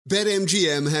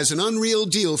BetMGM has an unreal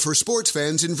deal for sports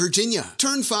fans in Virginia.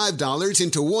 Turn $5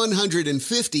 into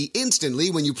 $150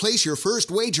 instantly when you place your first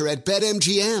wager at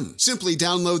BetMGM. Simply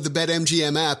download the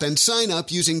BetMGM app and sign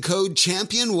up using code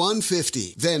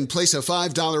Champion150. Then place a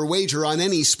 $5 wager on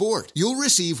any sport. You'll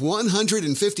receive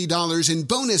 $150 in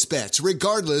bonus bets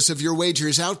regardless of your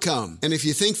wager's outcome. And if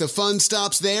you think the fun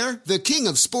stops there, the King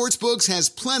of Sportsbooks has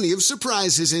plenty of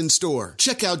surprises in store.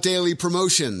 Check out daily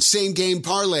promotions, same-game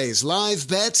parlays, live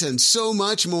bets, and so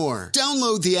much more.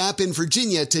 Download the app in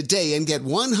Virginia today and get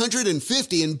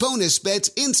 $150 in bonus bets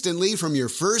instantly from your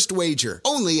first wager.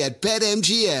 Only at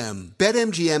BetMGM.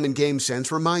 BetMGM and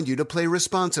GameSense remind you to play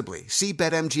responsibly. See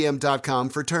BetMGM.com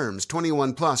for terms.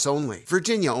 21 plus only.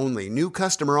 Virginia only. New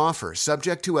customer offer.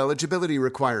 Subject to eligibility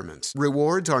requirements.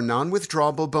 Rewards are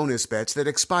non-withdrawable bonus bets that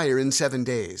expire in 7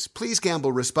 days. Please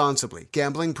gamble responsibly.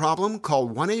 Gambling problem? Call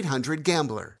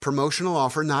 1-800-GAMBLER. Promotional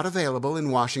offer not available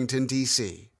in Washington,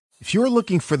 D.C. If you're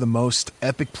looking for the most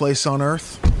epic place on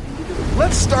Earth,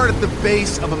 let's start at the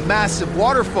base of a massive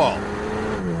waterfall.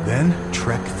 Then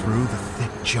trek through the thick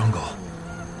jungle.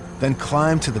 Then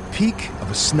climb to the peak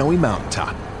of a snowy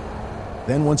mountaintop.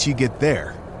 Then once you get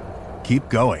there, keep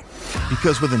going.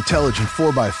 Because with intelligent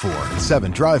 4x4 and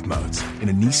 7 drive modes in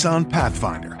a Nissan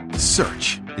Pathfinder,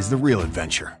 search is the real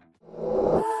adventure.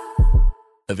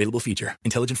 Available feature.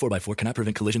 Intelligent 4x4 cannot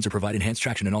prevent collisions or provide enhanced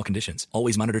traction in all conditions.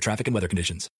 Always monitor traffic and weather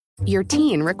conditions. Your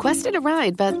teen requested a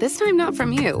ride, but this time not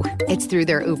from you. It's through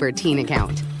their Uber teen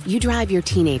account. You drive your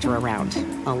teenager around,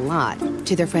 a lot,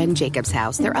 to their friend Jacob's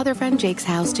house, their other friend Jake's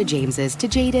house, to James's, to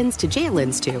Jaden's, to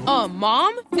Jalen's, to...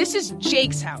 Mom? This is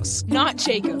Jake's house, not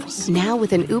Jacob's. Now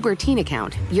with an Uber teen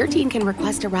account, your teen can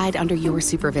request a ride under your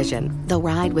supervision. They'll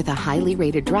ride with a highly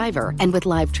rated driver, and with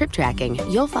live trip tracking,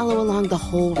 you'll follow along the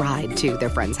whole ride to their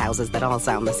friends' houses that all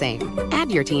sound the same. Add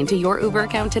your teen to your Uber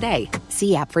account today.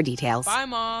 See app for details. Bye,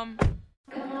 Mom.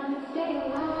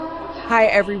 Hi,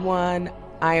 everyone.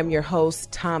 I am your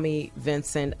host, Tommy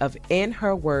Vincent of In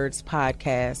Her Words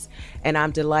podcast, and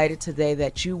I'm delighted today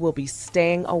that you will be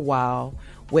staying a while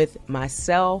with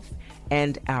myself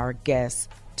and our guest,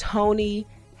 Toni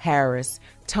Harris.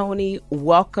 Toni,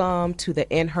 welcome to the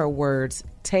In Her Words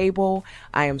table.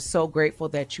 I am so grateful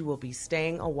that you will be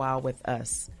staying a while with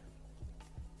us.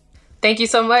 Thank you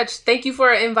so much. Thank you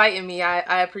for inviting me.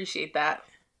 I appreciate that.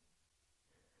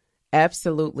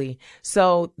 Absolutely.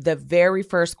 So the very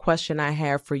first question I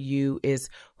have for you is,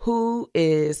 who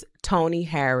is Toni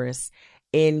Harris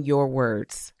in your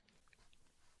words?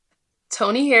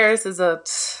 Toni Harris is a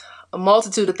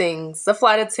multitude of things. A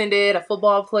flight attendant, a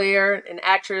football player, an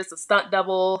actress, a stunt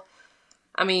double.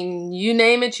 I mean, you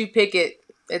name it, you pick it.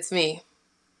 It's me.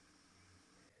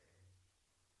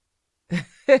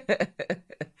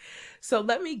 So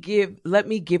let me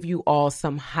give you all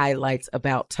some highlights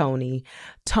about Toni.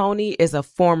 Toni is a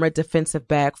former defensive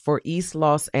back for East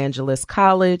Los Angeles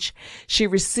College. She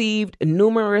received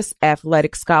numerous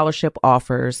athletic scholarship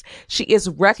offers. She is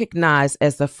recognized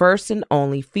as the first and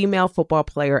only female football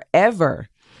player ever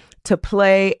to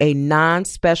play a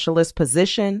non-specialist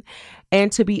position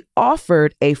and to be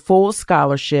offered a full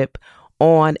scholarship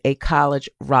on a college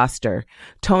roster.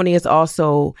 Toni is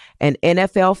also an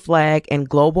NFL flag and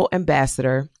global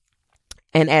ambassador.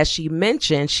 And as she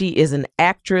mentioned, she is an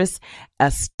actress, a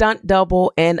stunt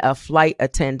double, and a flight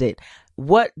attendant.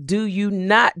 What do you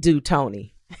not do,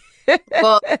 Toni?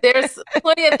 Well, there's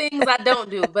plenty of things I don't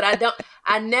do, but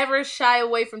I never shy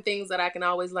away from things that I can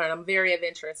always learn. I'm very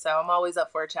adventurous, so I'm always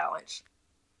up for a challenge.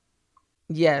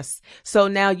 Yes. So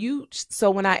now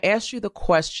so when I asked you the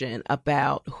question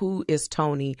about who is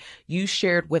Toni, you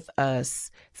shared with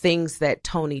us things that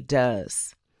Toni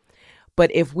does.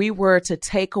 But if we were to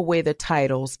take away the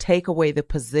titles, take away the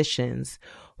positions,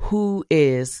 who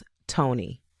is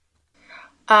Toni?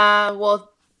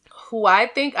 Well, who I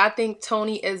think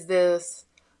Toni is this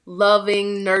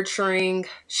loving, nurturing,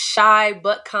 shy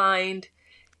but kind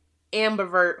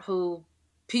ambivert who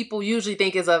people usually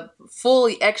think is a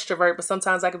fully extrovert, but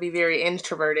sometimes I could be very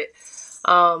introverted.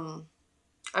 Who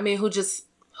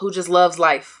just loves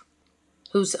life,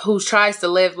 who tries to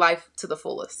live life to the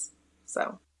fullest.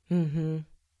 So.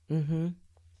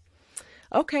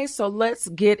 Okay, so let's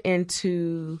get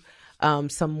into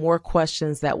some more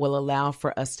questions that will allow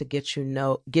for us to get to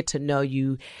know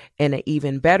you in an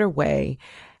even better way.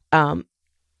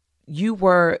 You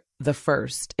were the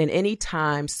first, and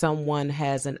anytime someone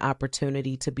has an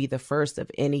opportunity to be the first of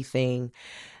anything,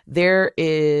 there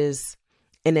is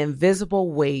an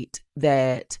invisible weight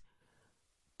that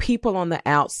people on the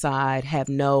outside have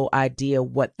no idea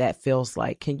what that feels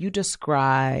like. Can you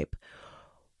describe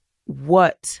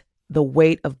what the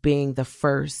weight of being the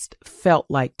first felt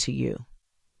like to you?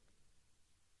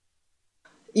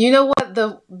 You know what?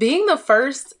 The being the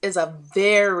first is a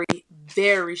very,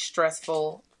 very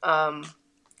stressful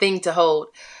thing to hold.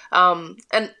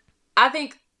 And I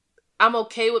think I'm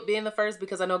okay with being the first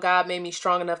because I know God made me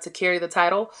strong enough to carry the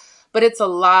title. But it's a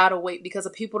lot of weight because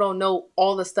people don't know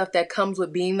all the stuff that comes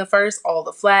with being the first, all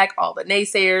the flack, all the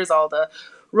naysayers, all the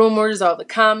rumors, all the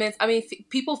comments. I mean,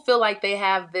 people feel like they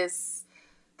have this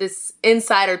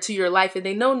insider to your life and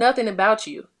they know nothing about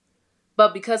you.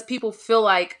 But because people feel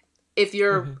like if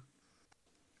your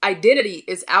identity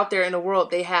is out there in the world,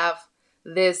 they have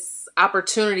this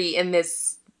opportunity and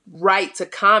this right to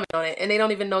comment on it, and they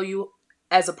don't even know you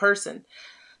as a person.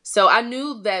 So I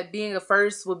knew that being a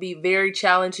first would be very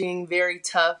challenging, very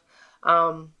tough.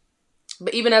 Um,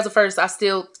 but even as a first, I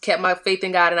still kept my faith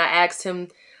in God, and I asked him,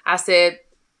 I said,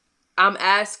 I'm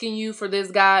asking you for this,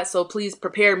 God, so please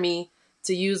prepare me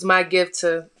to use my gift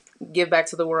to give back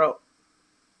to the world.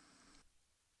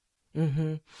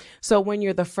 Mm-hmm. So when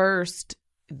you're the first,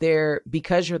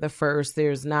 because you're the first,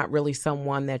 there's not really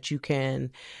someone that you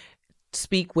can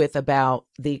speak with about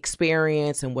the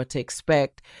experience and what to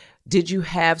expect. Did you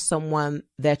have someone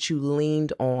that you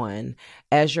leaned on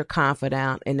as your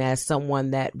confidant and as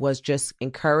someone that was just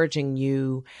encouraging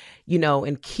you,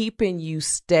 and keeping you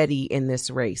steady in this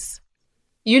race?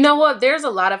 You know what? There's a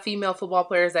lot of female football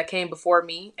players that came before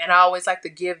me, and I always like to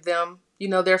give them,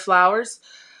 their flowers.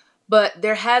 But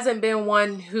there hasn't been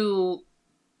one who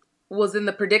was in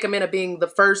the predicament of being the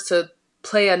first to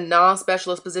play a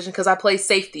non-specialist position because I play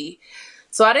safety.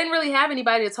 So I didn't really have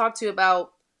anybody to talk to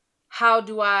about how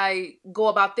do I go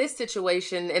about this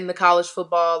situation in the college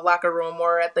football locker room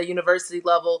or at the university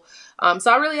level.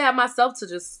 So I really had myself to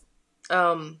just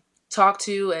talk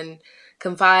to and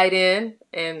confide in.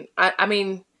 And I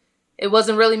mean, it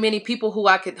wasn't really many people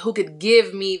who could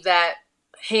give me that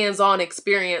hands-on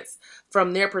experience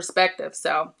from their perspective.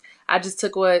 So I just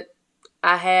took what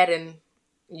I had and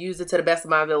used it to the best of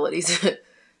my abilities.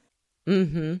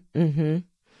 Mm-hmm. Mm-hmm.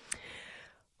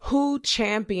 Who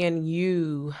championed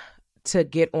you to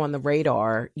get on the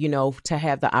radar, to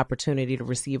have the opportunity to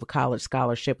receive a college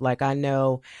scholarship? Like, I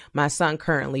know my son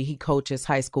currently, he coaches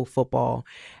high school football.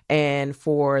 And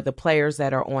for the players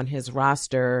that are on his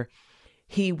roster,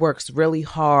 he works really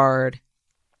hard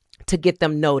to get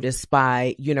them noticed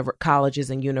by colleges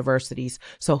and universities.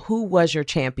 So who was your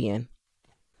champion?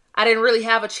 I didn't really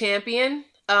have a champion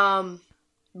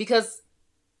because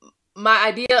my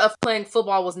idea of playing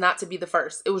football was not to be the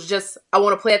first. It was just, I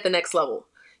want to play at the next level.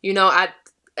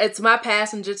 It's my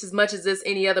passion just as much as it's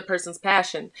any other person's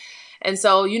passion. And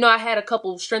so, I had a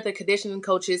couple strength and conditioning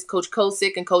coaches, Coach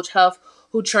Kosick and Coach Huff,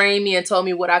 who trained me and told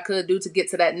me what I could do to get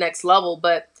to that next level.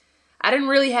 But I didn't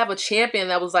really have a champion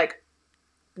that was like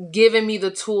giving me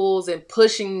the tools and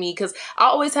pushing me, because I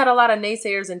always had a lot of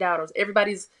naysayers and doubters.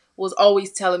 Everybody's was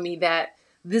always telling me that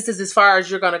this is as far as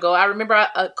you're going to go. I remember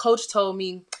a coach told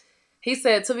me, he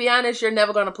said, to be honest, you're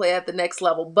never going to play at the next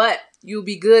level, but you'll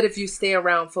be good if you stay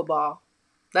around football.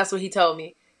 That's what he told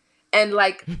me. And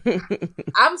like,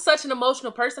 I'm such an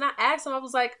emotional person. I asked him, I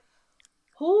was like,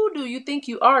 who do you think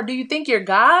you are? Do you think you're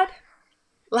God?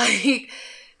 Like,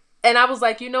 and I was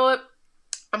like, you know what?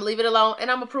 I'm gonna leave it alone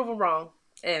and I'm gonna prove him wrong.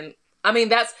 And I mean,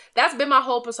 that's been my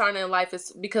whole persona in life,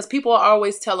 is because people are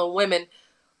always telling women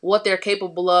what they're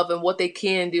capable of and what they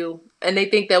can do. And they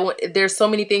think that there's so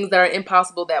many things that are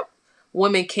impossible that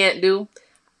women can't do.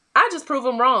 I just prove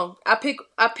them wrong. I pick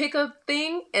a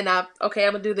thing and I'm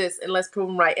gonna do this and let's prove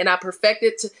them right. And I perfect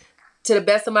it to the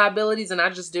best of my abilities and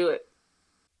I just do it.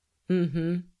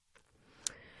 Mm-hmm.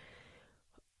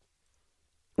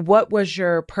 What was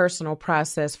your personal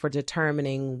process for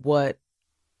determining what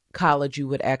college you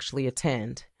would actually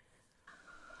attend?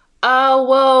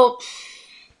 Well,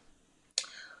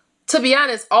 to be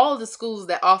honest, all of the schools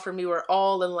that offered me were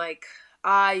all in like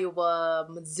Iowa,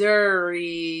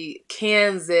 Missouri,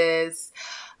 Kansas,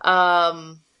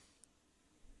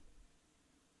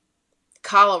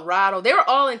 Colorado. They were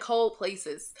all in cold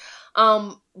places.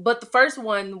 But the first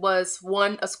one was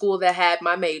a school that had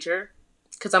my major,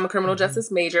 because I'm a criminal justice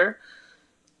major.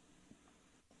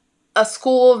 A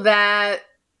school that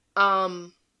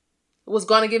was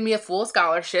going to give me a full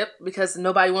scholarship because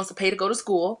nobody wants to pay to go to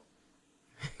school.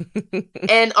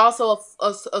 And also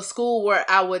a school where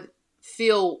I would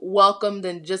feel welcomed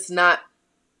and just not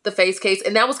the face case.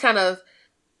 And that was kind of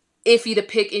iffy to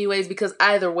pick anyways, because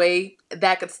either way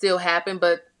that could still happen.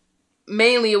 But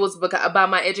mainly it was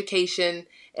about my education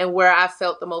and where I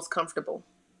felt the most comfortable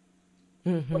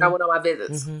when I went on my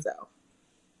visits.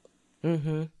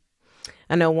 So.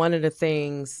 I know one of the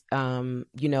things, when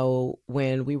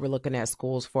we were looking at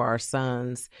schools for our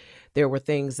sons, there were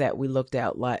things that we looked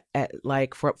at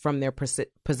from their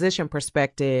position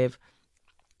perspective.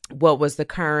 What was the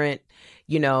current,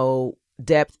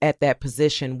 depth at that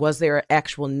position? Was there an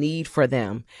actual need for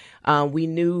them? We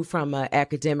knew from an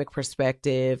academic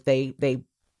perspective, they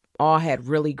all had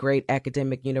really great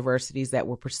academic universities that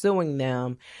were pursuing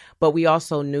them, but we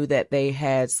also knew that they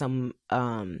had some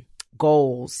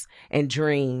goals and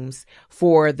dreams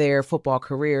for their football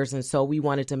careers. And so we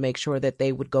wanted to make sure that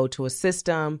they would go to a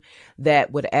system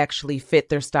that would actually fit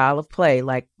their style of play,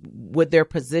 like with their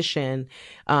position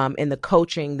in the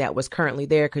coaching that was currently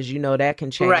there, because that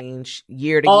can change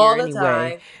year to all year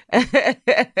the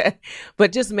anyway.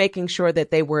 But just making sure that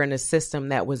they were in a system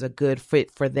that was a good fit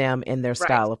for them in their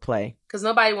style of play. Because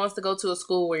nobody wants to go to a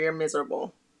school where you're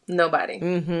miserable. Nobody.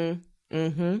 Mm-hmm.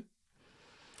 Mm-hmm.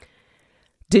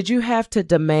 Did you have to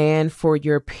demand for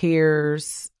your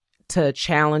peers to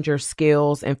challenge your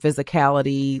skills and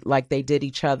physicality like they did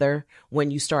each other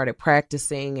when you started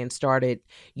practicing and started,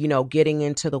 getting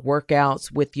into the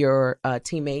workouts with your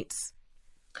teammates?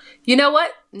 You know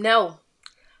what? No.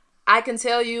 I can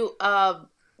tell you,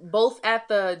 both at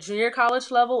the junior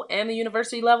college level and the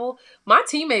university level, my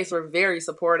teammates were very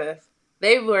supportive.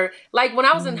 They were, like, when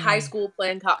I was in high school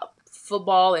playing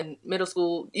football and middle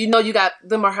school, you got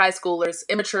them are high schoolers,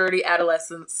 immaturity,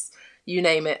 adolescence, you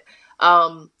name it.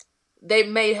 They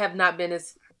may have not been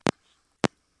as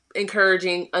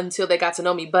encouraging until they got to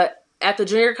know me. But at the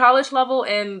junior college level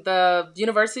and the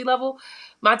university level,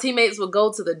 my teammates would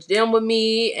go to the gym with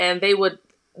me, and they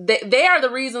are the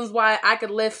reasons why I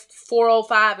could lift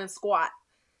 405 and squat.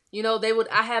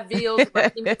 I have videos of my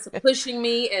teammates pushing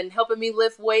me and helping me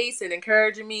lift weights and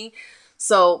encouraging me.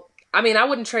 So, I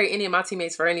wouldn't trade any of my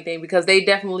teammates for anything, because they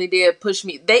definitely did push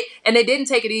me. They didn't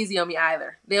take it easy on me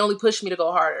either. They only pushed me to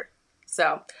go harder.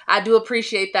 So I do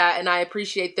appreciate that. And I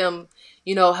appreciate them,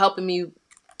 helping me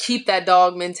keep that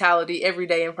dog mentality every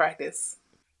day in practice.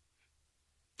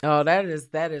 Oh, that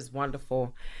is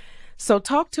wonderful. So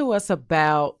talk to us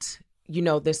about,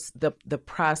 the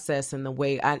process and the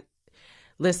way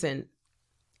listen,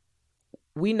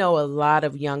 we know a lot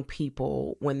of young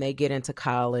people when they get into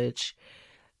college,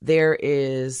 there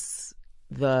is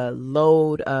the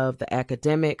load of the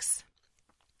academics,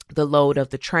 the load of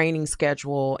the training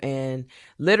schedule, and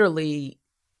literally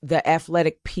the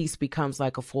athletic piece becomes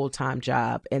like a full-time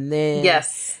job. And then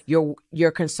yes,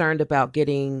 you're concerned about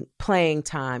getting playing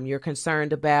time. You're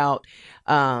concerned about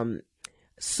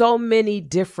so many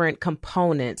different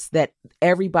components that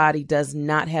everybody does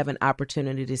not have an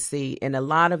opportunity to see. And a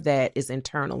lot of that is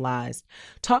internalized.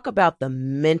 Talk about the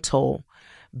mental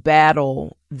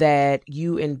battle that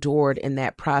you endured in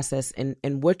that process, and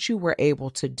what you were able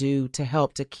to do to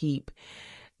help to keep,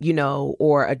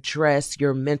 or address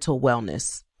your mental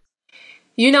wellness.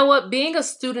 You know what? Being a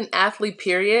student athlete,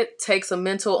 period, takes a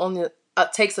toll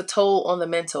on the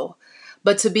mental.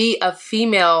 But to be a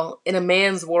female in a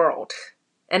man's world,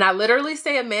 and I literally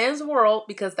say a man's world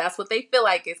because that's what they feel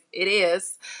like it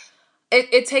is,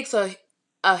 it takes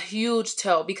a huge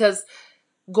toll, because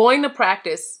going to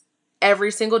practice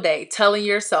every single day, telling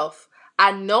yourself,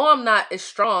 I know I'm not as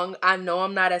strong. I know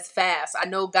I'm not as fast. I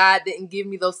know God didn't give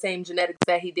me those same genetics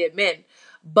that he did men.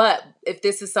 But if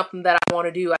this is something that I want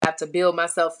to do, I have to build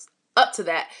myself up to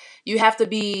that. You have to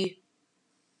be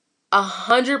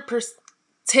 100%,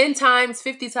 10 times,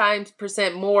 50 times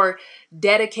 % more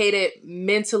dedicated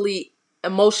mentally,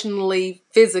 emotionally,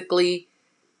 physically.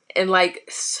 And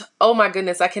oh my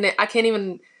goodness, I can't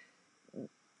even,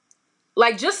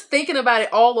 just thinking about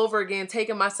it all over again,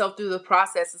 taking myself through the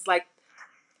process. It's like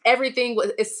everything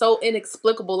is so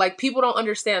inexplicable. Like, people don't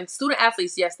understand. Student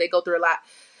athletes, yes, they go through a lot.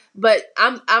 But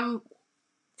I'm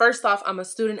first off, I'm a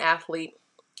student athlete.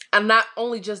 I'm not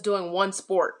only just doing one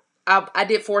sport. I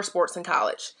did 4 sports in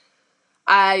college.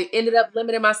 I ended up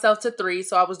limiting myself to 3.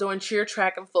 So I was doing cheer,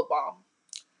 track, and football.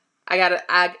 I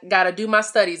gotta do my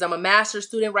studies. I'm a master's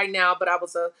student right now, but I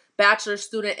was a bachelor's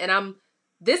student, and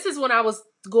this is when I was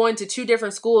going to 2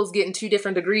 different schools, getting 2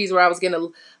 different degrees, where I was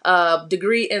getting a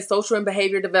degree in social and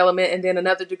behavior development, and then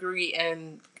another degree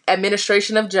in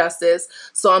administration of justice.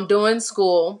 So I'm doing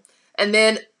school, and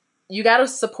then you got to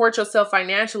support yourself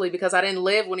financially, because I didn't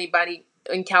live with anybody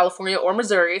in California or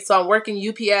Missouri. So I'm working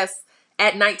UPS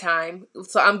at nighttime.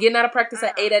 So I'm getting out of practice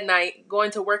at 8 at night,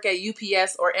 going to work at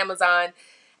UPS or Amazon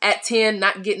at 10,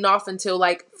 not getting off until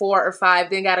 4 or 5.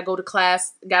 Then got to go to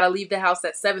class, got to leave the house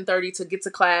at 7:30 to get to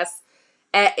class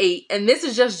at 8. And this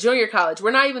is just junior college.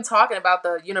 We're not even talking about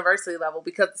the university level,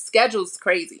 because the schedule's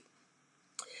crazy.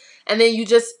 And then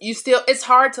it's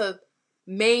hard to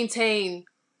maintain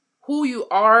who you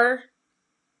are,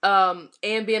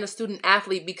 and being a student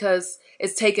athlete, because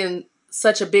it's taken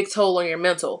such a big toll on your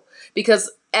mental.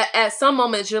 Because at some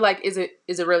moments you're like, is it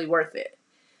really worth it?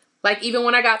 Like, even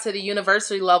when I got to the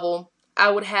university level, I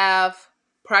would have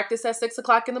practice at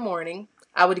 6:00 in the morning.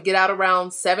 I would get out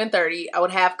around 7:30. I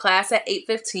would have class at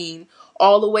 8:15,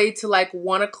 all the way to like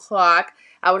 1:00.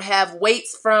 I would have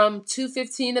weights from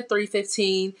 2:15 to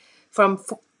 3:15, from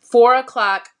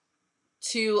 4:00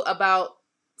 to about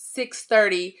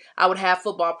 6:30. I would have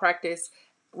football practice.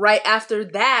 Right after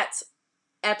that,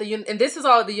 and this is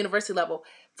all at the university level,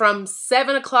 from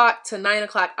 7:00 to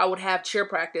 9:00, I would have cheer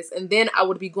practice. And then I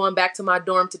would be going back to my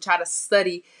dorm to try to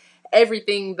study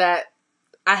everything that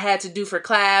I had to do for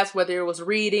class, whether it was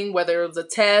reading, whether it was a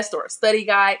test or a study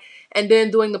guide, and then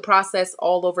doing the process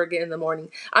all over again in the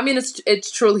morning. I mean,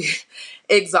 it's truly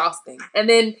exhausting. And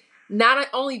then not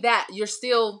only that,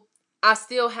 I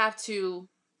still have to,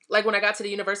 like, when I got to the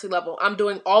university level, I'm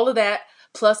doing all of that.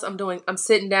 Plus I'm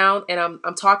sitting down and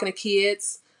I'm talking to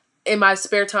kids in my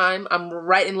spare time. I'm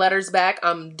writing letters back.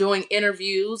 I'm doing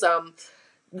interviews. I'm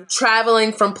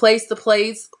traveling from place to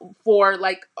place for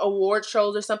like award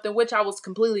shows or something, which I was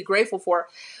completely grateful for.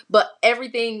 But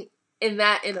everything in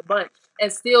a bunch,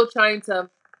 and still trying to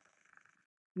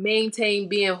maintain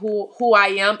being who I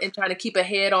am, and trying to keep a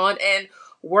head on, and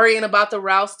worrying about the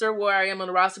roster, where I am on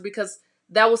the roster, because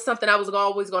that was something I was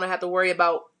always going to have to worry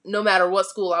about no matter what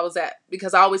school I was at,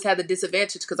 because I always had the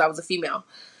disadvantage because I was a female.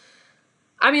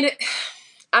 I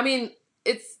mean,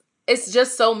 it's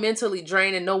just so mentally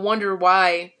draining. No wonder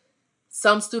why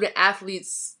some student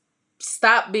athletes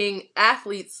stop being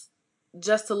athletes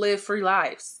just to live free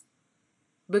lives,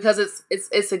 because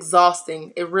it's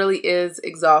exhausting. It really is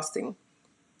exhausting.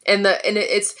 And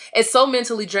it's so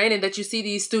mentally draining that you see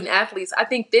these student athletes. I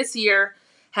think this year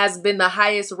has been the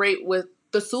highest rate with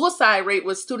the suicide rate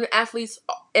with student athletes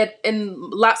in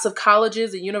lots of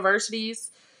colleges and universities.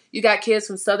 You got kids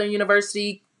from Southern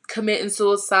University committing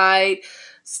suicide,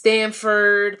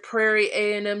 Stanford, Prairie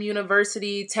A&M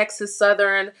University, Texas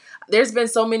Southern. There's been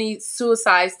so many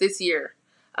suicides this year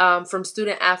from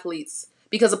student athletes,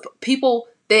 because people,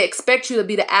 they expect you to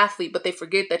be the athlete, but they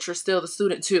forget that you're still the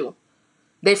student too.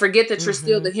 They forget that you're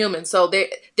still the human. So they're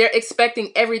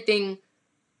expecting everything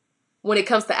when it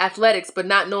comes to athletics, but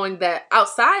not knowing that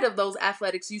outside of those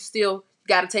athletics, you still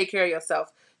got to take care of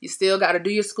yourself. You still got to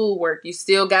do your schoolwork. You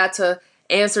still got to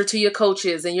answer to your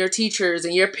coaches and your teachers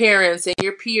and your parents and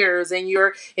your peers, and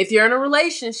if you're in a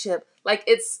relationship, like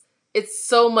it's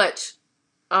so much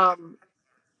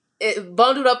it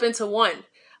bundled up into one.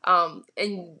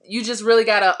 And you just really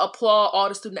got to applaud all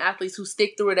the student athletes who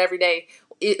stick through it every day,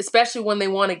 especially when they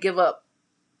want to give up.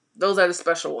 Those are the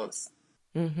special ones.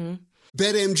 Mm-hmm.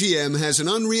 BetMGM has an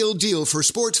unreal deal for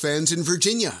sports fans in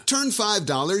Virginia. Turn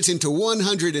 $5 into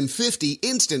 $150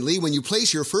 instantly when you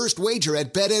place your first wager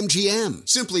at BetMGM.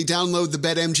 Simply download the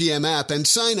BetMGM app and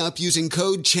sign up using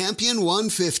code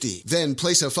CHAMPION150. Then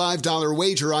place a $5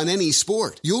 wager on any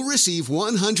sport. You'll receive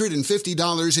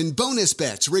 $150 in bonus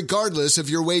bets regardless of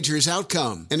your wager's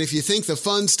outcome. And if you think the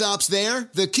fun stops there,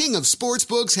 the king of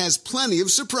sportsbooks has plenty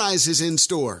of surprises in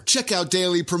store. Check out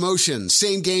daily promotions,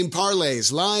 same-game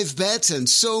parlays, live bets, and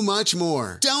so much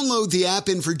more. Download the app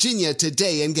in Virginia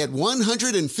today and get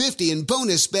 $150 in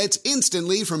bonus bets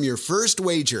instantly from your first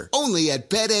wager. Only at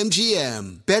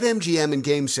BetMGM. BetMGM and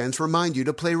GameSense remind you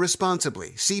to play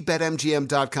responsibly. See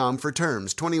BetMGM.com for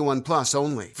terms. 21 plus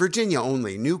only. Virginia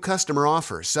only. New customer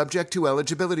offer subject to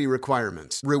eligibility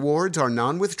requirements. Rewards are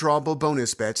non-withdrawable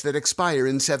bonus bets that expire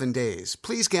in 7 days.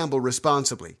 Please gamble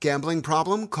responsibly. Gambling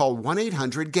problem? Call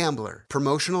 1-800-GAMBLER.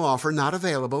 Promotional offer not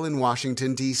available in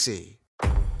Washington, D.C.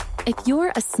 If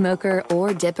you're a smoker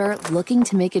or dipper looking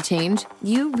to make a change,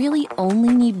 you really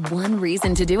only need one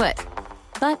reason to do it.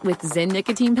 But with Zyn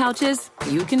nicotine pouches,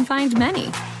 you can find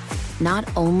many. Not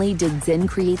only did Zyn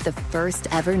create the first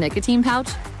ever nicotine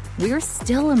pouch, we're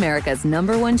still America's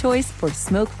 #1 choice for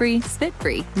smoke-free,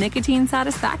 spit-free nicotine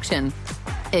satisfaction.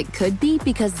 It could be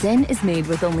because Zyn is made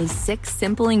with only 6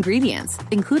 simple ingredients,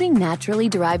 including naturally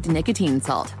derived nicotine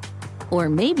salt. Or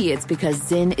maybe it's because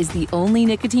Zyn is the only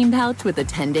nicotine pouch with a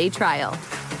 10-day trial.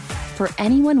 For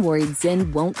anyone worried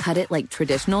Zyn won't cut it like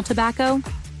traditional tobacco,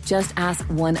 just ask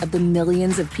one of the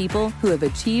millions of people who have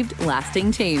achieved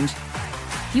lasting change.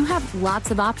 You have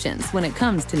lots of options when it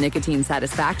comes to nicotine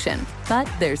satisfaction, but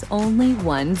there's only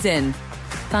one Zyn.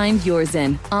 Find your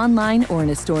Zyn online or in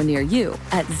a store near you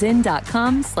at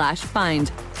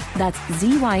zyn.com/find. That's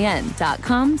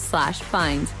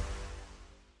ZYN.com/find.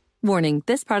 Warning,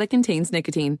 this product contains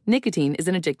nicotine. Nicotine is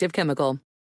an addictive chemical.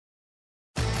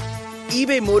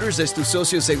 eBay Motors es tu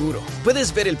socio seguro.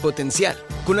 Puedes ver el potencial.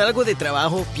 Con algo de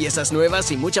trabajo, piezas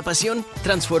nuevas y mucha pasión,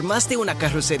 transformaste una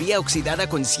carrocería oxidada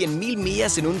con 100,000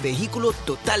 millas en un vehículo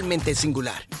totalmente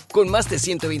singular. Con más de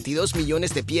 122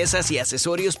 millones de piezas y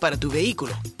accesorios para tu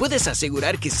vehículo, puedes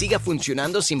asegurar que siga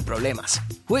funcionando sin problemas.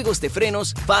 Juegos de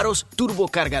frenos, faros,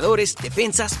 turbocargadores,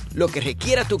 defensas, lo que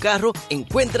requiera tu carro,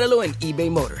 encuéntralo en eBay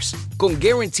Motors. Con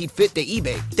Guaranteed Fit de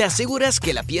eBay, te aseguras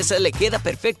que la pieza le queda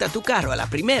perfecta a tu carro a la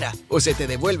primera o se te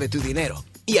devuelve tu dinero.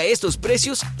 Y a estos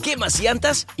precios, ¿qué más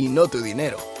llantas y no tu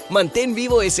dinero? Mantén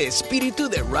vivo ese espíritu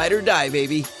de Ride or Die,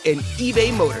 baby, en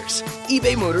eBay Motors.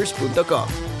 ebaymotors.com.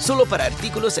 Solo para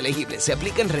artículos elegibles se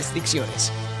aplican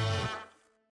restricciones.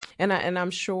 And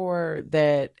I'm sure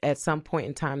that at some point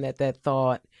in time that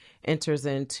thought enters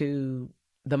into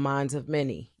the minds of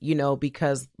many, you know,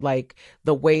 because like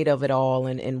the weight of it all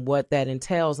and what that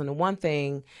entails. And the one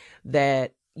thing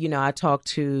that, you know, I talk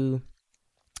to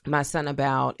my son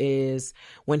about is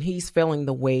when he's feeling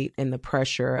the weight and the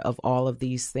pressure of all of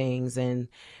these things and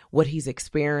what he's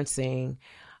experiencing,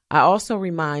 I also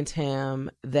remind him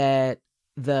that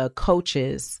the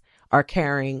coaches are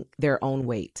carrying their own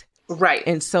weight. Right.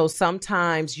 And so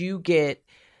sometimes you get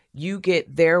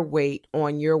their weight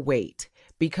on your weight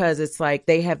because it's like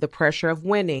they have the pressure of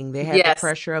winning. They have the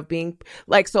pressure of being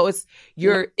like, so it's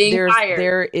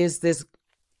there is this,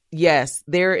 yes,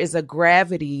 there is a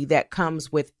gravity that comes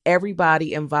with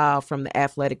everybody involved, from the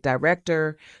athletic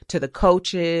director to the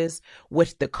coaches,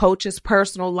 what the coach's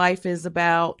personal life is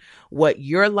about, what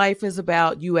your life is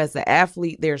about, you as an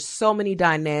athlete. There's so many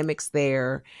dynamics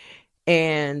there.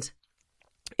 And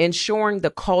ensuring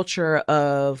the culture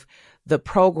of the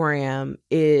program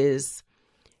is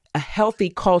a healthy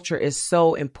culture is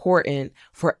so important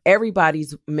for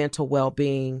everybody's mental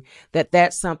well-being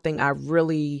that's something I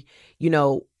really, you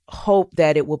know, hope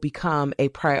that it will become a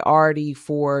priority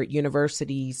for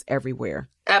universities everywhere.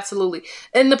 Absolutely.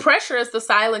 And the pressure is the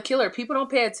silent killer. People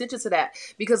don't pay attention to that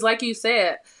because, like you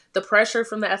said, the pressure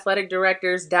from the athletic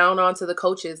directors down onto the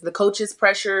coaches'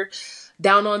 pressure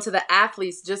down onto the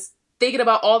athletes, just thinking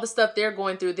about all the stuff they're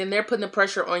going through, then they're putting the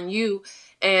pressure on you.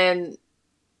 And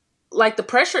like the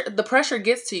pressure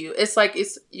gets to you. It's like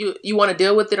you want to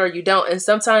deal with it or you don't. And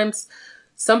sometimes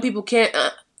some people can't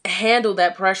handle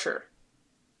that pressure.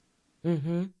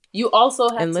 Mm-hmm. You also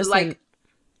have to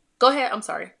go ahead. I'm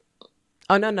sorry.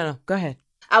 Oh, no. Go ahead.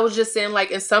 I was just saying,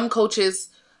 like, in some coaches,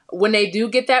 when they do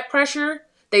get that pressure,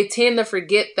 they tend to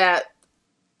forget that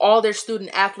all their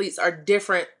student athletes are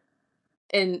different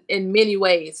in many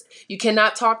ways. You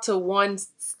cannot talk to one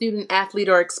student athlete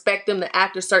or expect them to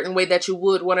act a certain way that you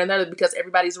would one another because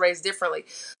everybody's raised differently.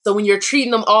 So when you're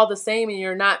treating them all the same and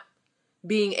you're not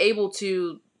being able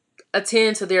to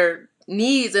attend to their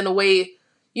needs in a way,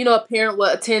 you know, a parent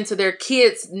will attend to their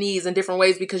kids' needs in different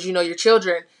ways because you know your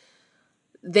children,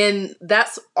 then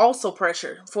that's also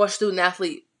pressure for a student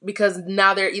athlete because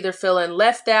now they're either feeling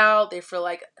left out, they feel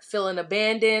like feeling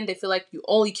abandoned, they feel like you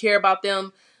only care about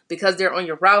them because they're on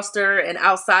your roster, and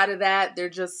outside of that, they're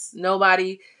just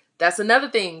nobody. That's another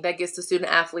thing that gets to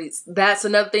student athletes. That's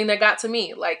another thing that got to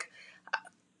me. Like,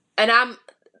 and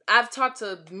I've talked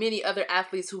to many other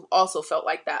athletes who also felt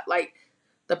like that. Like,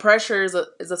 the pressure is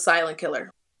a silent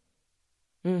killer.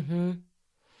 Mm-hmm.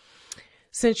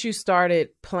 Since you started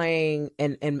playing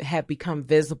and have become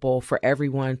visible for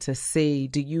everyone to see,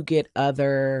 do you get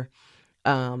other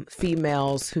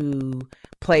females who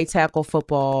play tackle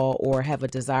football or have a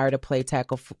desire to play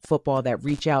tackle football that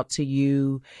reach out to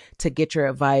you to get your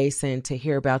advice and to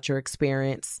hear about your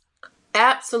experience?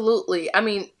 Absolutely. I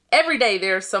mean, every day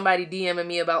there's somebody DMing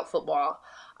me about football.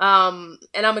 And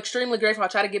I'm extremely grateful. I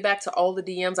try to get back to all the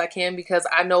DMs I can because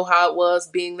I know how it was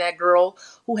being that girl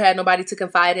who had nobody to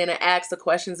confide in and ask the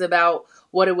questions about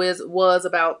what it was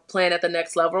about playing at the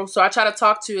next level. So I try to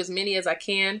talk to as many as I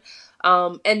can.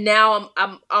 And now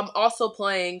I'm also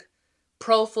playing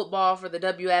pro football for the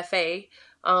WFA.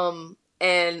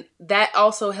 And that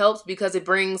also helps because it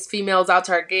brings females out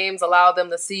to our games, allow them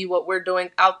to see what we're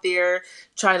doing out there,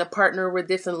 trying to partner with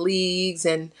different leagues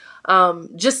and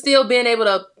just still being able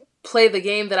to play the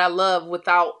game that I love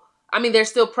without, I mean, there's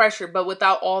still pressure, but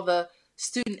without all the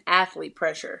student athlete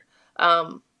pressure.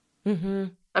 Mm-hmm.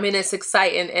 I mean, it's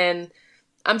exciting and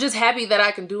I'm just happy that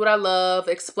I can do what I love,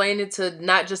 explain it to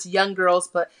not just young girls,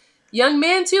 but young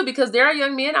men too, because there are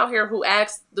young men out here who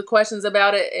ask the questions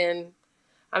about it. And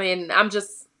I mean, I'm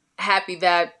just happy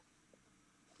that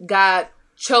God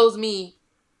chose me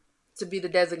to be the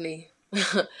designee.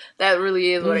 That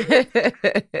really is what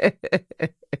it is.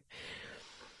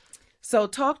 So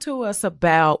talk to us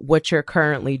about what you're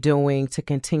currently doing to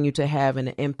continue to have an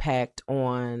impact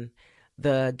on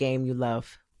the game you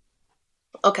love.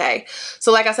 Okay.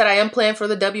 So like I said, I am playing for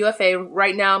the WFA.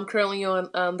 Right now I'm currently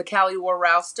on the Cali War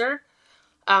roster.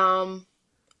 Um,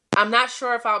 I'm not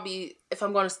sure if I'm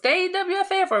going to stay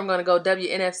WFA or if I'm going to go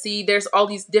WNFC. There's all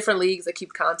these different leagues that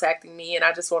keep contacting me, and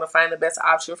I just want to find the best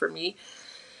option for me.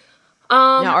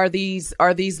 Now, are these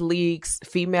leagues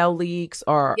female leagues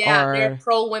or yeah, they're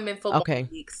pro women football okay.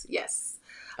 leagues. Yes.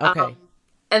 Okay.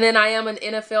 And then I am an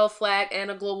NFL flag and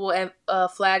a global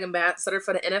flag ambassador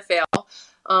for the NFL.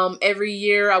 Every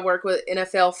year I work with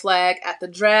NFL flag at the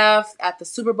draft, at the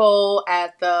Super Bowl,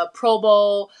 at the Pro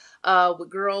Bowl, with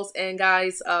girls and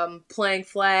guys playing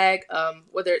flag,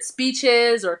 whether it's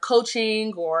speeches or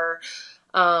coaching or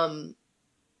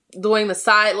doing the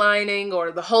sidelining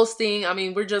or the hosting. I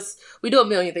mean, we do a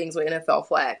million things with NFL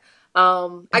flag.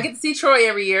 I get to see Troy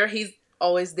every year. He's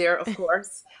always there, of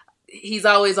course. He's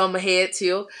always on my head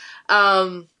too.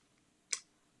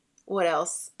 What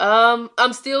else? I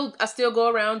still go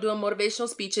around doing motivational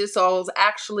speeches. So I was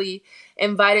actually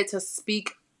invited to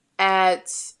speak at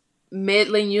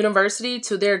Midland University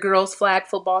to their girls flag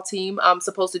football team. I'm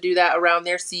supposed to do that around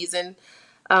their season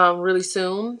really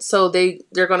soon. So they're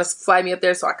going to fly me up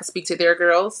there so I can speak to their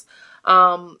girls.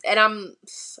 And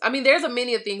there's a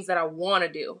many of things that I want to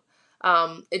do.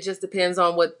 It just depends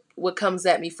on what comes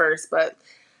at me first. But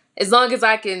as long as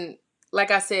I can,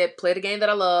 like I said, play the game that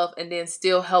I love and then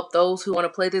still help those who want to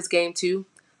play this game too,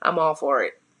 I'm all for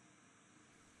it.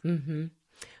 Mm-hmm.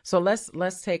 So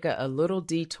let's take a little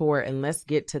detour and let's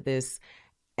get to this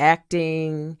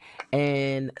acting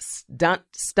and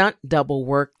stunt double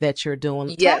work that you're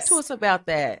doing. Yes. Talk to us about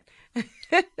that.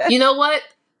 You know what?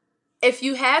 If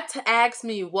you had to ask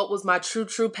me what was my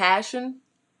true passion,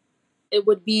 it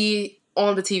would be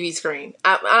on the TV screen.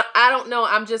 I don't know.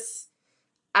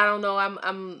 I don't know.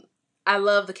 I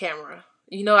love the camera.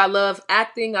 You know, I love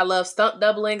acting. I love stunt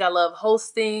doubling. I love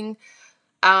hosting.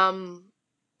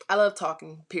 I love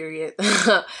talking, period.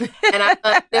 And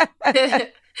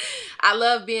I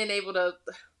love being able to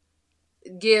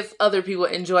give other people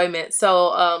enjoyment.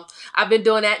 So I've been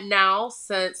doing that now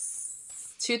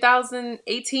since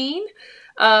 2018.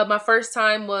 My first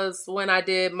time was when I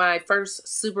did my first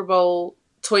Super Bowl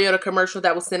Toyota commercial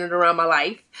that was centered around my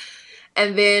life.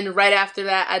 And then right after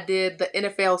that, I did the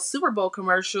NFL Super Bowl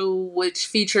commercial, which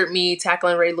featured me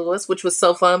tackling Ray Lewis, which was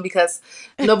so fun because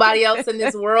nobody else in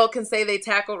this world can say they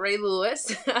tackled Ray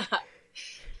Lewis.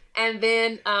 And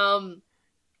then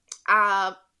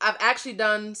I've actually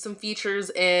done some features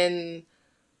in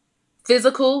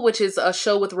Physical, which is a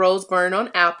show with Rose Byrne on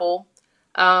Apple.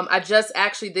 I just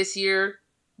actually this year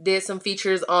did some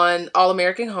features on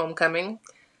All-American Homecoming.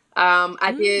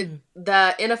 I did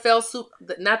the NFL,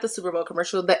 not the Super Bowl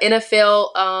commercial, the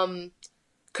NFL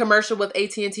commercial with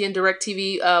AT&T and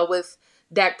DirecTV with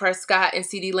Dak Prescott and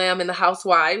CeeDee Lamb and the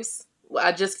Housewives.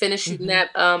 I just finished shooting that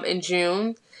in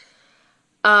June.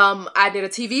 I did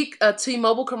a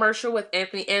T-Mobile commercial with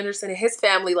Anthony Anderson and his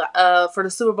family for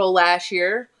the Super Bowl last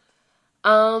year.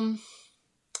 And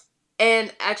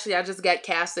actually, I just got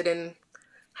casted in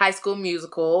High School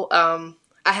Musical.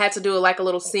 I had to do a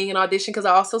little singing audition because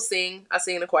I also sing. I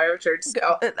sing in the choir at church.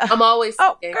 So I'm always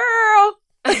singing. Oh,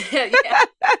 girl. Yeah.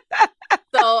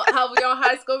 So I'll be on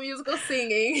High School Musical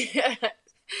singing.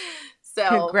 So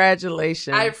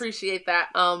congratulations. I appreciate that.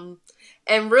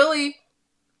 And really,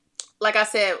 like I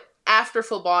said, after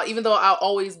football, even though I'll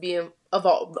always be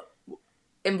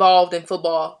involved in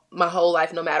football my whole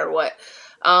life, no matter what,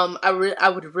 I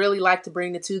would really like to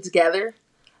bring the two together.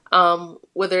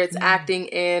 Whether it's acting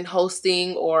and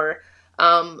hosting or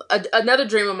another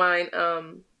dream of mine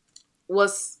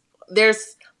was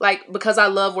because I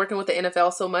love working with the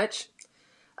NFL so much,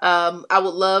 I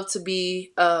would love to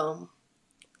be now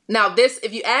this,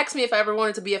 if you ask me if I ever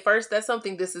wanted to be a first, that's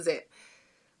something, this is it.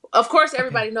 Of course,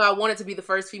 everybody know I wanted to be the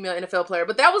first female NFL player,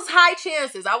 but that was high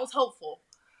chances. I was hopeful.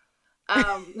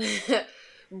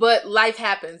 But life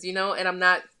happens, you know, and I'm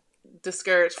not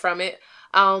discouraged from it.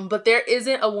 But there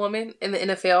isn't a woman in the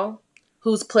NFL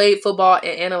who's played football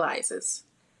and analyzes.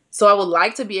 So I would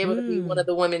like to be able to be one of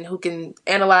the women who can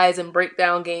analyze and break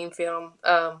down game film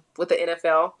with the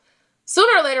NFL.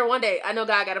 Sooner or later, one day, I know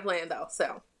God got a plan though.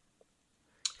 So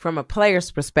from a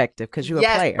player's perspective, because you're a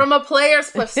player. Yes, from a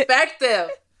player's perspective.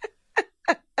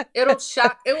 It'll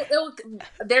shock.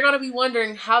 They're going to be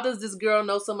wondering, how does this girl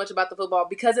know so much about the football?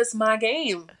 Because it's my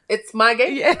game. It's my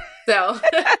game. Yeah. So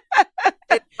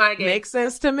it's my game. Makes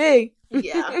sense to me.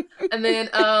 Yeah. And then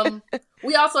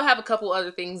we also have a couple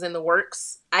other things in the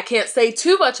works. I can't say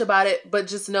too much about it, but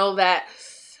just know that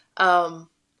my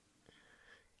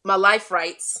life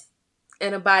rights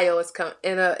in a bio is coming.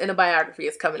 In a biography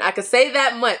is coming. I can say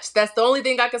that much. That's the only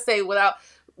thing I can say without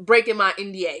breaking my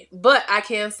NDA. But I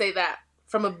can say that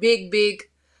from a big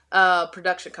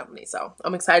production company. So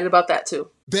I'm excited about that too.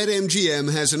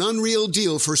 BetMGM has an unreal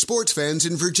deal for sports fans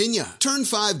in Virginia. Turn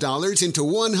 $5 into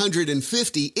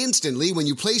 $150 instantly when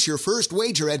you place your first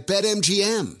wager at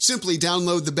BetMGM. Simply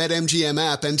download the BetMGM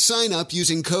app and sign up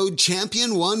using code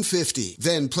Champion150.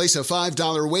 Then place a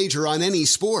 $5 wager on any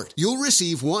sport. You'll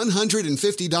receive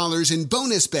 $150 in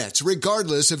bonus bets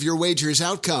regardless of your wager's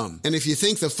outcome. And if you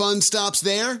think the fun stops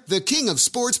there, the King of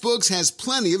Sportsbooks has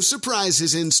plenty of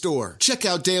surprises in store. Check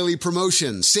out daily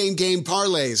promotions, same-game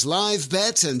parlays, live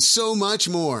bets, and so much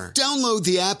more. Download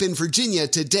the app in Virginia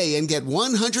today and get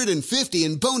 $150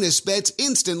 in bonus bets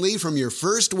instantly from your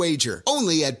first wager.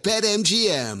 Only at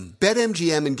BetMGM.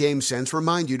 BetMGM and GameSense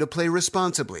remind you to play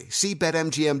responsibly. See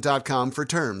BetMGM.com for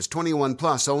terms. 21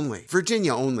 plus only.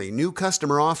 Virginia only. New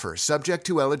customer offer. Subject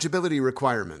to eligibility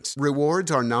requirements.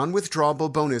 Rewards are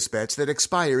non-withdrawable bonus bets that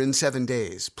expire in 7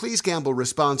 days. Please gamble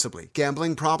responsibly.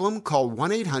 Gambling problem? Call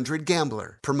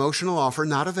 1-800-GAMBLER. Promotional offer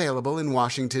not available in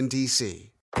Washington, D.C.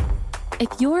 If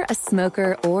you're a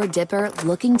smoker or dipper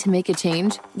looking to make a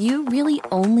change, you really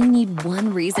only need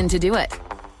one reason to do it.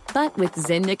 But with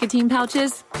Zyn nicotine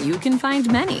pouches, you can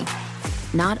find many.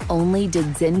 Not only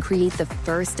did Zyn create the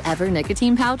first ever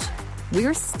nicotine pouch,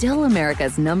 we're still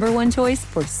America's #1 choice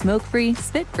for smoke-free,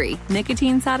 spit-free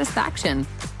nicotine satisfaction.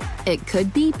 It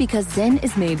could be because Zyn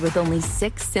is made with only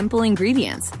 6 simple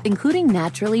ingredients, including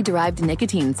naturally derived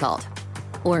nicotine salt.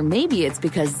 Or maybe it's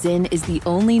because Zyn is the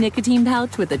only nicotine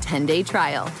pouch with a 10-day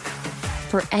trial.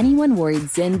 For anyone worried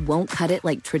Zyn won't cut it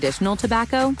like traditional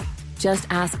tobacco, just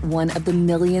ask one of the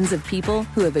millions of people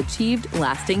who have achieved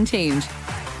lasting change.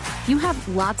 You have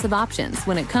lots of options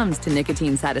when it comes to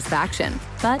nicotine satisfaction,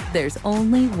 but there's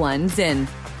only one Zyn.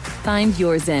 Find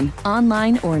your Zyn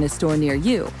online or in a store near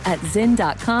you at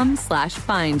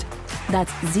zyn.com/find.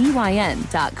 That's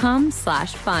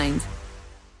ZYN.com/find.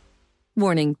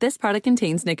 Warning, this product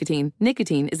contains nicotine.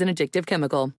 Nicotine is an addictive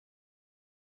chemical.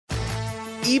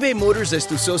 eBay Motors es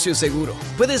tu socio seguro.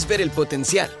 Puedes ver el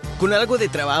potencial. Con algo de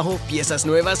trabajo, piezas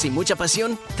nuevas y mucha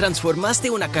pasión, transformaste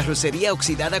una carrocería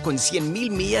oxidada con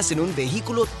 100,000 millas en un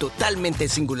vehículo totalmente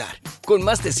singular. Con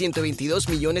más de 122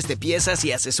 millones de piezas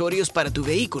y accesorios para tu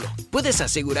vehículo, puedes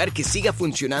asegurar que siga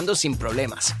funcionando sin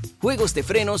problemas. Juegos de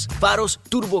frenos, faros,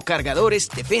 turbocargadores,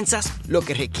 defensas, lo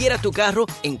que requiera tu carro,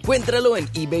 encuéntralo en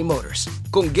eBay Motors.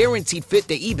 Con Guaranteed Fit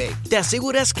de eBay, te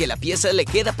aseguras que la pieza le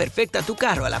queda perfecta a tu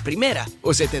carro a la primera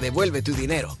o se te devuelve tu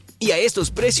dinero. Y a estos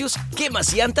precios,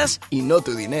 quemas llantas y no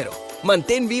tu dinero.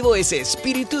 Mantén vivo ese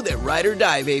espíritu de Ride or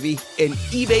Die, baby, en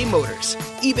eBay Motors.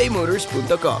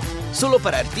 ebaymotors.com. Solo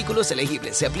para artículos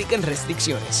elegibles. Se aplican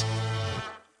restricciones.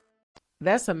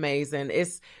 That's amazing.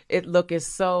 It's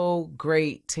so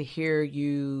great to hear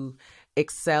you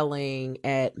excelling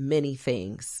at many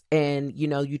things. And,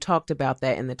 you talked about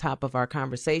that in the top of our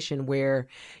conversation where,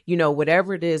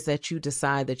 whatever it is that you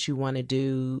decide that you want to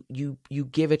do, you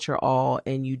give it your all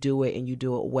and you do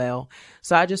it well.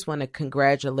 So I just want to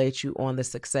congratulate you on the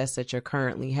success that you're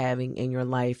currently having in your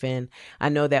life. And I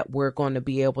know that we're going to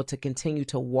be able to continue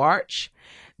to watch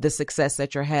the success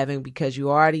that you're having because you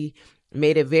already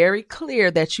made it very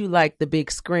clear that you like the big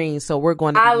screen, so we're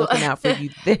going to be looking out for you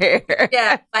there.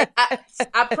 Yeah, like I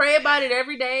pray about it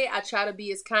every day. I try to be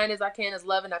as kind as I can, as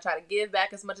loving. I try to give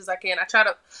back as much as I can. I try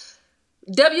to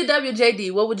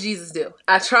WWJD. What would Jesus do?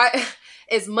 I try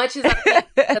as much as I can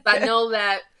because I know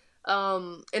that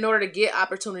in order to get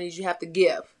opportunities, you have to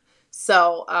give.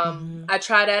 So I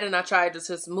try that, and I try to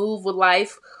just move with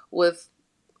life with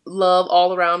love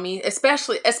all around me,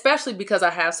 especially because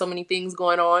I have so many things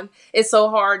going on. It's so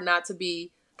hard not to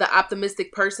be the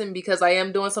optimistic person because I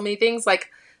am doing so many things.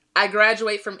 Like I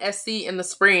graduate from SC in the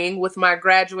spring with my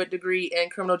graduate degree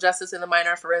in criminal justice and the minor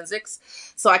in forensics.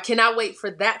 So I cannot wait for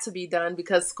that to be done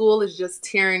because school is just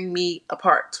tearing me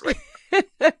apart.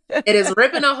 It is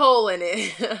ripping a hole in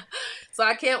it. So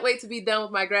I can't wait to be done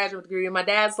with my graduate degree. And my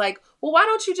dad's like, well, why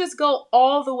don't you just go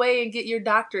all the way and get your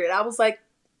doctorate? I was like,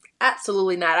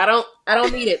 absolutely not. I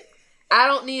don't need it. I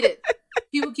don't need it.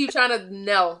 People keep trying to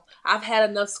know. I've had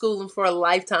enough schooling for a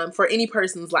lifetime, for any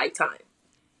person's lifetime.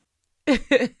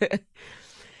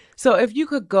 So if you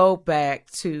could go back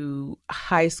to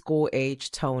high school age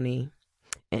Toni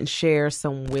and share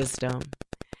some wisdom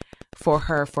for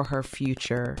her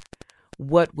future,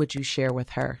 what would you share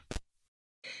with her?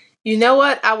 You know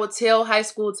what? I would tell high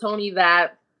school Toni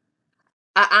that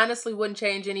I honestly wouldn't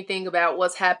change anything about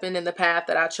what's happened in the path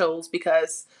that I chose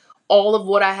because all of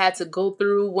what I had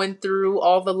to went through,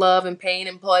 all the love and pain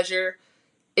and pleasure,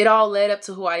 it all led up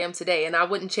to who I am today. And I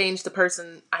wouldn't change the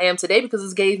person I am today because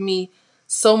it gave me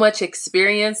so much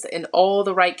experience in all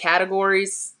the right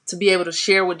categories to be able to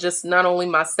share with just not only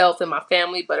myself and my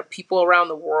family, but people around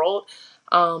the world.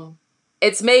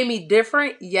 It's made me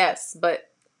different, yes, but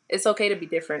it's okay to be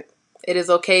different. It is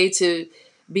okay to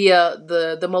be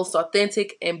the most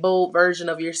authentic and bold version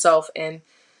of yourself. And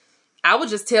I would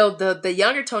just tell the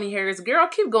younger Toni Harris, girl,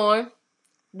 keep going.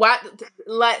 Why?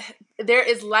 Like, there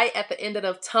is light at the end of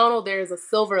the tunnel. There is a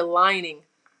silver lining.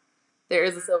 There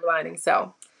is a silver lining.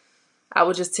 So I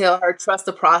would just tell her, trust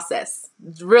the process.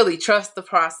 Really trust the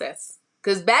process.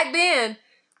 Because back then,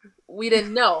 we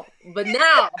didn't know. But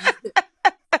now,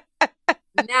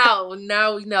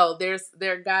 now we know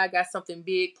God got something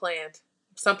big planned.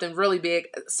 Something really big.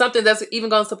 Something that's even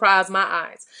going to surprise my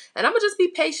eyes. And I'm going to just be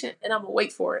patient and I'm going to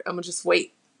wait for it. I'm going to just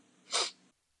wait.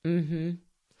 Mm-hmm.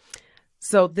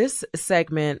 So this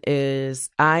segment is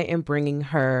I am bringing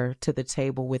her to the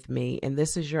table with me. And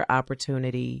this is your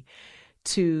opportunity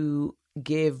to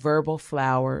give verbal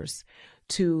flowers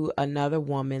to another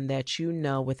woman that you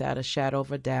know without a shadow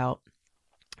of a doubt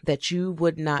that you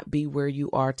would not be where you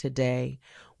are today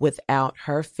without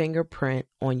her fingerprint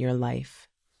on your life.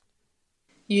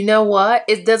 You know what?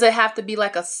 Does it have to be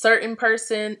like a certain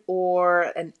person or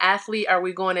an athlete? Are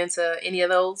we going into any of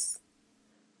those?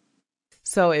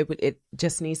 So it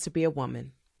just needs to be a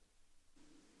woman.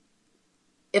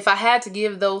 If I had to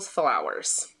give those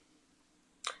flowers,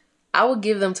 I would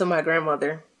give them to my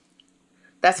grandmother.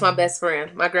 That's my best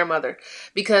friend, my grandmother.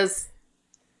 Because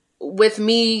with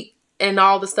me and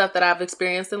all the stuff that I've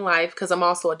experienced in life, because I'm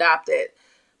also adopted,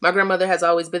 my grandmother has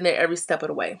always been there every step of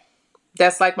the way.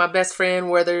 That's like my best friend,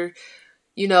 whether,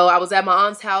 I was at my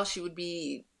aunt's house, she would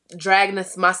be dragging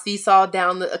my seesaw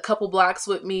down a couple blocks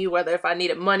with me, whether if I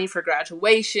needed money for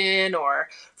graduation or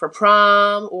for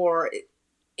prom or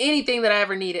anything that I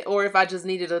ever needed, or if I just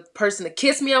needed a person to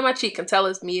kiss me on my cheek and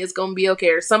tell me it's going to be okay,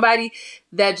 or somebody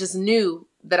that just knew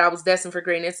that I was destined for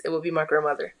greatness, it would be my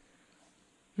grandmother.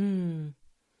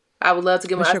 I would love to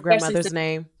give What's your grandmother's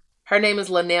name? Her name is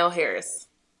Linnell Harris.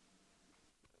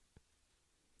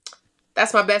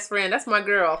 That's my best friend. That's my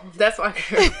girl. That's my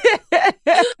girl.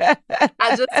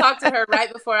 I just talked to her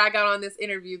right before I got on this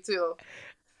interview too.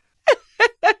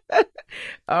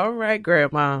 All right,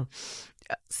 Grandma.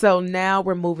 So now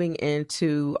we're moving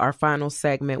into our final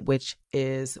segment, which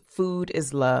is Food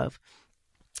is Love.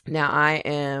 Now, I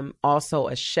am also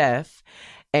a chef.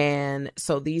 And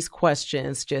so these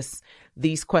questions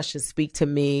speak to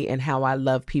me and how I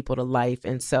love people to life.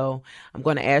 And so I'm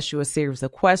going to ask you a series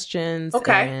of questions.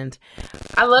 Okay. And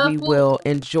I love we food. will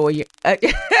enjoy your...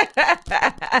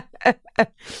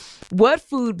 What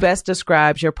food best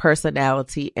describes your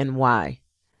personality and why?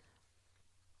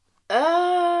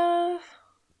 I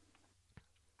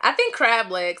think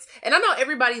crab legs. And I know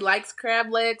everybody likes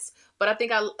crab legs, but I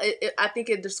think I think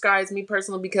it describes me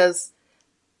personally because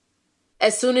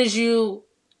as soon as you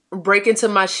break into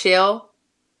my shell,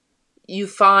 you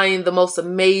find the most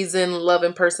amazing,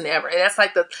 loving person ever. And that's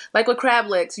like with crab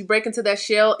legs. You break into that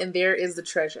shell and there is the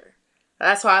treasure.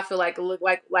 That's why I feel like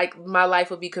my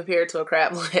life would be compared to a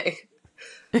crab leg.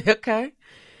 Okay.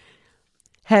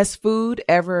 Has food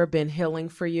ever been healing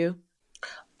for you?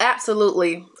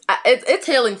 Absolutely. It's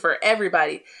healing for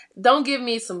everybody. Don't give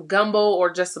me some gumbo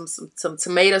or just some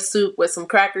tomato soup with some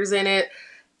crackers in it.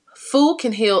 Food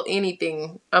can heal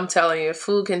anything. I'm telling you,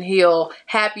 food can heal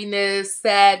happiness,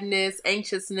 sadness,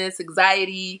 anxiousness,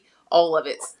 anxiety, all of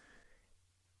it.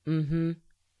 Mm-hmm.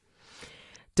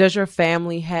 Does your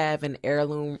family have an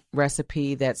heirloom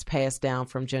recipe that's passed down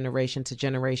from generation to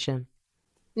generation?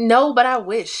 No, but I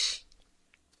wish.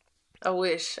 I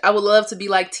would love to be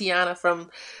like Tiana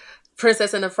from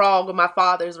Princess and the Frog with my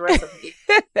father's recipe.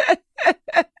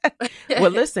 Well,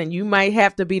 listen, you might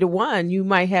have to be the one.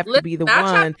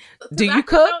 Do you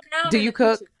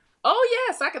cook? Oh,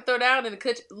 yes, I could throw down in the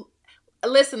kitchen.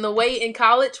 Listen, the way in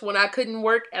college, when I couldn't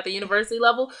work at the university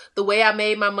level, the way I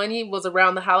made my money was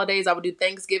around the holidays. I would do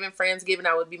Thanksgiving, Friendsgiving.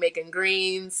 I would be making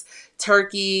greens,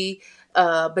 turkey,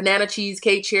 banana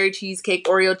cheesecake, cherry cheesecake,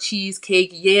 Oreo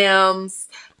cheesecake, yams,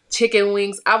 chicken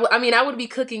wings. I would be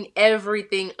cooking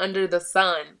everything under the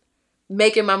sun,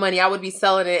 making my money. I would be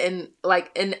selling it,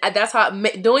 and that's how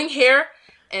doing hair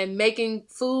and making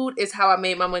food is how I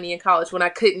made my money in college when I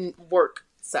couldn't work.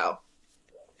 So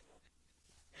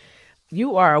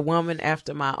you are a woman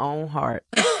after my own heart.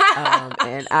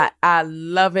 And I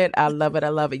love it. I love it. I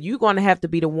love it. You're going to have to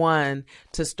be the one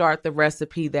to start the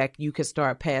recipe that you can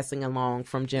start passing along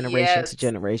from generation to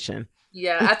generation.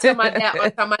 Yeah. I tell my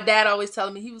dad, my dad always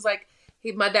telling me, he was like,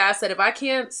 my dad said, if I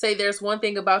can't say there's one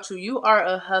thing about you, you are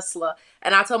a hustler.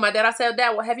 And I told my dad, I said,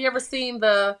 Dad, well, have you ever seen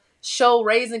the show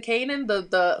Raising Canaan,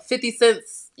 the 50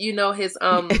 Cent's, you know his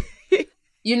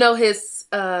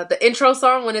the intro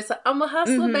song when it's like, I'm a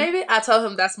hustler, baby. I told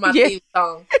him that's my theme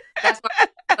song. That's my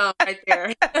theme song right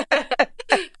there.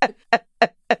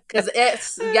 Because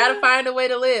you got to find a way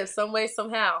to live some way,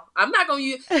 somehow. I'm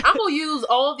going to use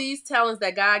all these talents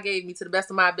that God gave me to the best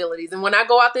of my abilities. And when I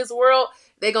go out this world,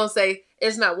 they're going to say,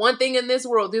 there's not one thing in this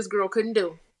world this girl couldn't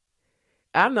do.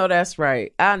 I know that's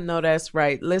right.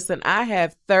 Listen, I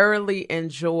have thoroughly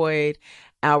enjoyed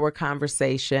our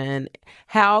conversation.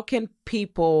 How can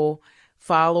people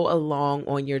follow along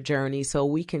on your journey so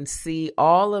we can see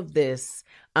all of this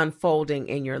unfolding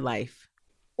in your life?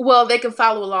 Well, they can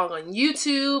follow along on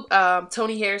YouTube,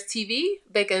 Toni Harris TV.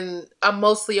 I'm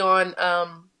mostly on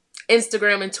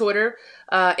Instagram and Twitter.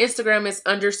 Instagram is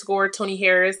 _Toni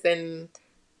Harris, and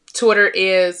Twitter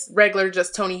is regular,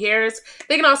 just Toni Harris.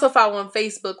 They can also follow on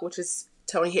Facebook, which is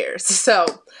Toni Harris. So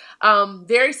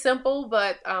very simple,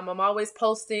 but I'm always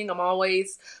posting. I'm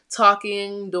always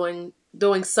talking, doing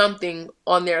something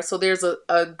on there. So there's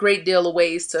a great deal of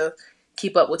ways to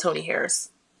keep up with Toni Harris.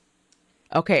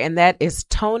 Okay, and that is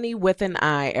Toni with an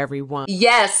I, everyone.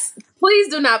 Yes, please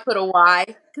do not put a Y,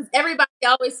 because everybody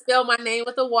always spell my name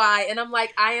with a Y, and I'm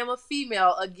like, I am a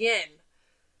female again.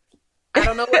 I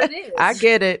don't know what it is. I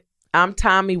get it. I'm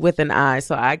Tommy with an I,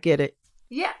 so I get it.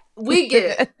 Yeah, we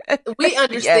get it. We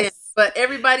understand, yes. But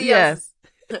everybody else.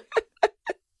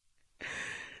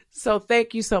 So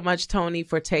thank you so much, Toni,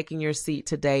 for taking your seat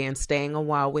today and staying a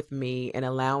while with me and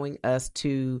allowing us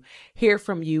to hear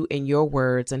from you in your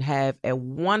words and have a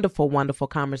wonderful, wonderful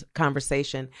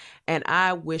conversation. And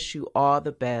I wish you all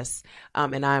the best.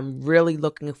 And I'm really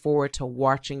looking forward to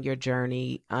watching your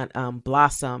journey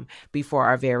blossom before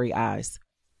our very eyes.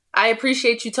 I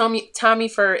appreciate you, Tommy,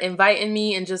 for inviting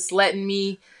me and just letting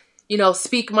me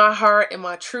speak my heart and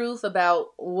my truth about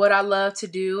what I love to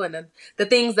do and the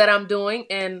things that I'm doing.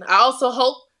 And I also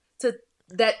hope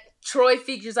that Troy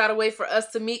figures out a way for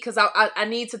us to meet, because I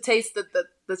need to taste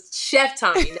the chef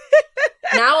Tommy.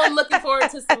 Now I'm looking forward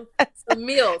to some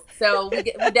meals. So we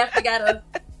definitely got to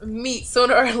meet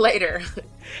sooner or later.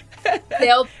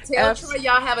 Tell Troy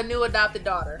y'all have a new adopted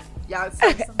daughter. Y'all,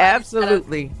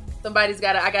 absolutely. I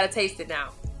got to taste it now.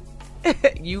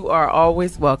 You are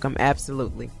always welcome.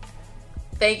 Absolutely.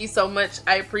 Thank you so much.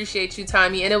 I appreciate you,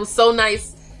 Tommy. And it was so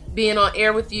nice being on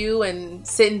air with you and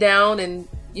sitting down and,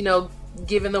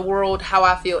 giving the world how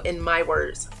I feel in my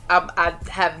words. I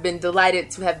have been delighted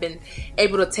to have been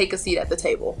able to take a seat at the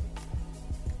table.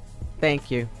 Thank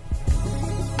you.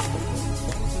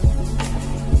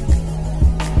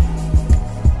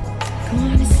 Come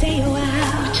on and stay a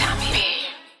while. Tommy.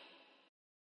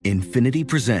 Infiniti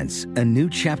presents a new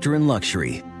chapter in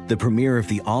luxury. The premiere of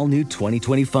the all-new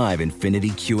 2025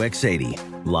 Infiniti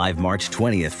QX80, live March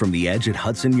 20th from the Edge at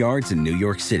Hudson Yards in New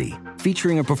York City,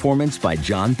 featuring a performance by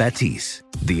Jon Batiste.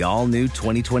 The all-new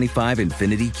 2025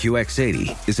 Infiniti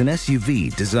QX80 is an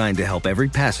SUV designed to help every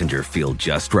passenger feel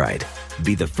just right.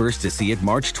 Be the first to see it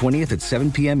March 20th at 7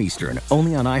 p.m. Eastern,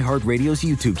 only on iHeartRadio's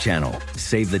YouTube channel.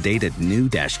 Save the date at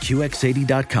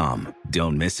new-QX80.com.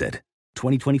 Don't miss it.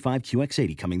 2025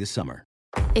 QX80 coming this summer.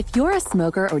 If you're a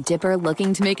smoker or dipper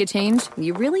looking to make a change,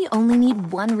 you really only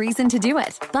need one reason to do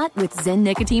it. But with Zyn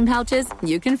nicotine pouches,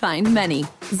 you can find many.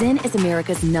 Zyn is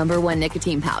America's #1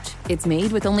 nicotine pouch. It's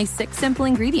made with only 6 simple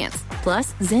ingredients.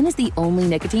 Plus, Zyn is the only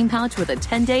nicotine pouch with a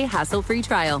 10-day hassle-free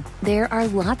trial. There are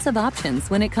lots of options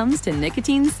when it comes to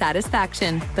nicotine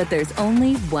satisfaction, but there's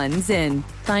only one Zyn.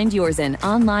 Find your Zyn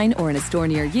online or in a store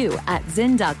near you at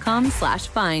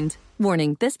zyn.com/find.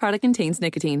 Warning, this product contains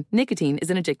nicotine. Nicotine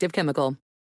is an addictive chemical.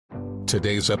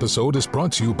 Today's episode is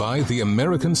brought to you by the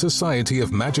American Society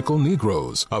of Magical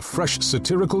Negroes, a fresh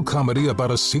satirical comedy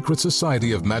about a secret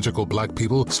society of magical black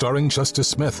people starring Justice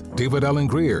Smith, David Allen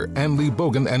Greer, Ann Lee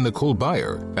Bogan, and Nicole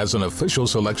Byer. As an official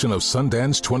selection of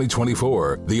Sundance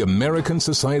 2024, the American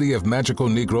Society of Magical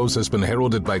Negroes has been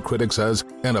heralded by critics as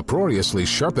an uproariously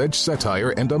sharp-edged satire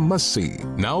and a must-see.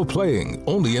 Now playing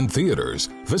only in theaters.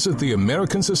 Visit the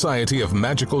American Society of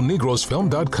Magical Negroes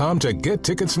film.com to get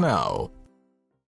tickets now.